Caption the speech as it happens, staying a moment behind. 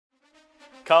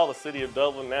call the City of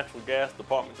Dublin Natural Gas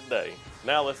Department today.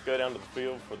 Now let's go down to the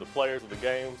field for the players of the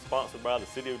game, sponsored by the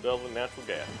City of Dublin Natural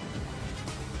Gas.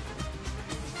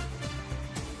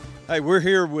 Hey, we're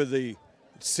here with the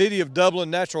City of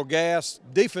Dublin Natural Gas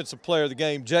defensive player of the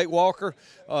game, Jake Walker.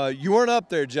 You weren't up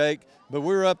there, Jake, but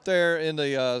we were up there in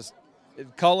the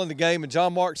calling the game, and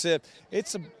John Mark said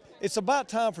it's about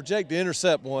time for Jake to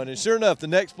intercept one. And sure enough, the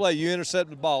next play you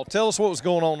intercepted the ball. Tell us what was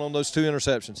going on those two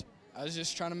interceptions. I was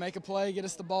just trying to make a play, get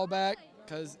us the ball back,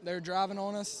 because they were driving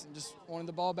on us, and just wanted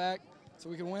the ball back so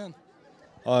we could win.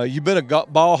 You've been a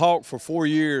ball hawk for 4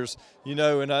 years, you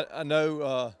know, and I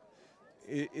know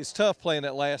it's tough playing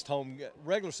that last home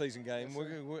regular season game.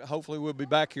 Hopefully we'll be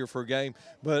back here for a game.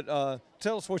 But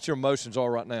tell us what your emotions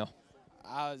are right now.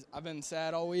 I've been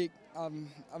sad all week.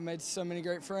 I've made so many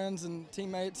great friends and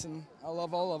teammates, and I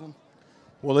love all of them.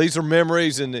 Well, these are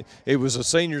memories, and it was the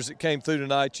seniors that came through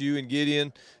tonight, you and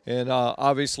Gideon, and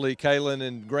obviously Kalen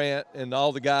and Grant and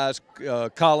all the guys.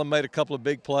 Colin made a couple of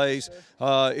big plays.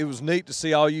 It was neat to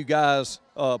see all you guys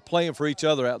playing for each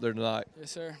other out there tonight.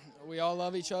 Yes, sir. We all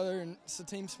love each other, and it's a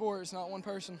team sport. It's not one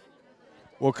person.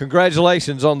 Well,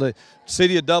 congratulations on the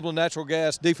City of Dublin Natural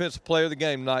Gas Defensive Player of the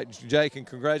Game tonight, Jake, and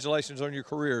congratulations on your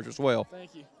career as well.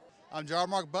 Thank you. I'm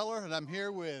John Mark Butler, and I'm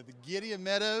here with Gideon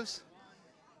Meadows.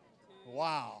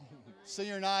 Wow.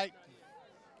 Senior night,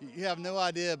 you have no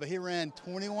idea, but he ran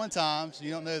 21 times,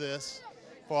 you don't know this,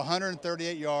 for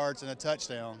 138 yards and a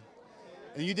touchdown.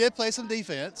 And you did play some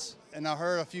defense, and I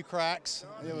heard a few cracks.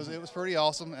 It was pretty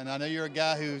awesome, and I know you're a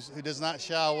guy who does not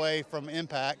shy away from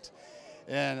impact,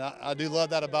 and I do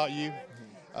love that about you.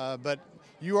 But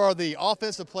you are the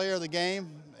offensive player of the game,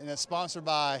 and it's sponsored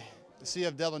by the City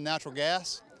of Dublin Natural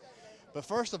Gas. But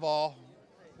first of all,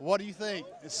 what do you think?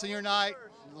 It's senior night.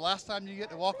 The last time you get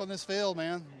to walk on this field,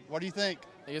 man, what do you think?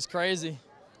 I think it's crazy.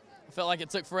 I felt like it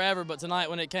took forever, but tonight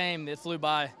when it came, it flew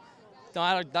by.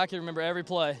 I can remember every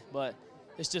play, but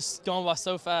it's just going by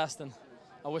so fast, and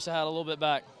I wish I had a little bit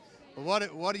back. Well,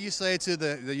 what do you say to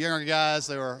the younger guys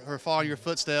that are following your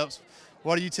footsteps?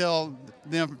 What do you tell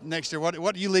them next year?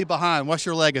 What do you leave behind? What's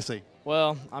your legacy?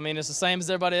 Well, I mean, it's the same as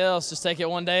everybody else. Just take it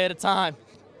one day at a time.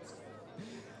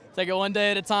 Take it one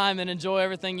day at a time and enjoy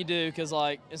everything you do, because,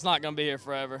 like, it's not going to be here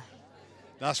forever.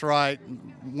 That's right.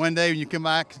 One day when you come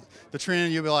back to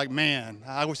Trinity, you'll be like, man,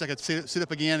 I wish I could sit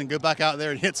up again and go back out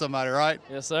there and hit somebody, right?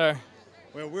 Yes, sir.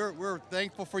 Well, we're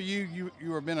thankful for you.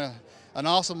 You have been an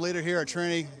awesome leader here at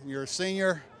Trinity. You're a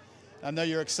senior. I know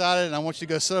you're excited, and I want you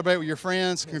to go celebrate with your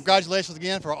friends. Congratulations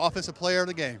again for our Offensive Player of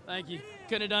the Game. Thank you.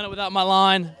 Couldn't have done it without my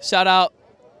line. Shout out.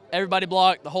 Everybody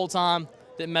blocked the whole time.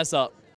 Didn't mess up.